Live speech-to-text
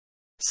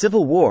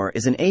Civil War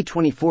is an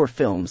A24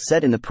 film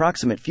set in the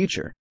proximate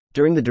future,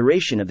 during the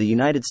duration of the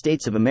United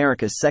States of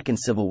America's Second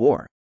Civil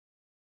War.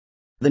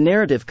 The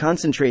narrative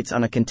concentrates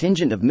on a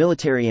contingent of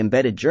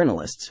military-embedded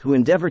journalists who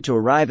endeavor to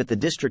arrive at the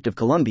District of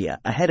Columbia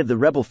ahead of the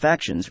rebel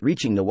factions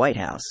reaching the White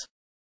House.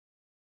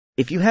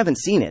 If you haven't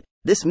seen it,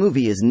 this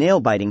movie is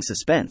nail-biting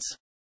suspense.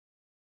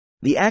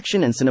 The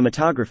action and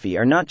cinematography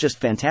are not just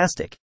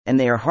fantastic, and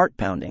they are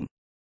heart-pounding.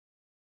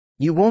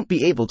 You won't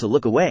be able to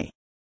look away.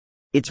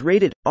 It's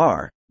rated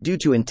R, due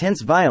to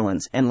intense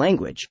violence and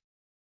language.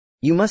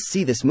 You must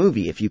see this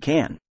movie if you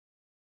can.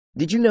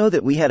 Did you know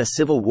that we had a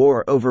civil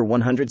war over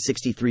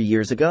 163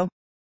 years ago?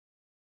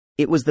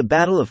 It was the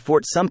Battle of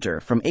Fort Sumter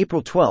from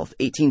April 12,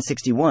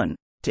 1861,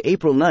 to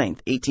April 9,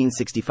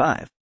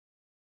 1865.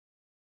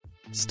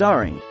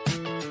 Starring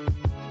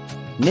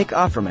Nick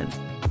Offerman,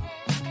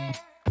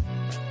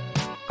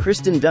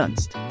 Kristen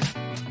Dunst,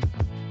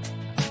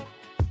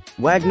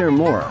 Wagner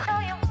Moore,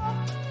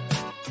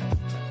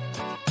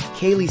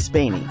 Kaylee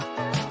Spaney,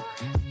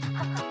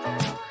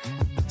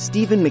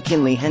 Stephen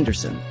McKinley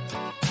Henderson,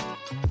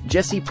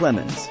 Jesse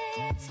Plemons.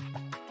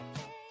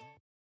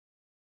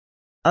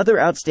 Other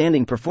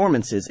outstanding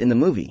performances in the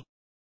movie.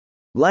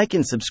 Like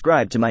and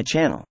subscribe to my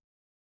channel.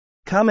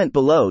 Comment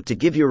below to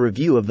give your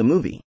review of the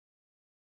movie.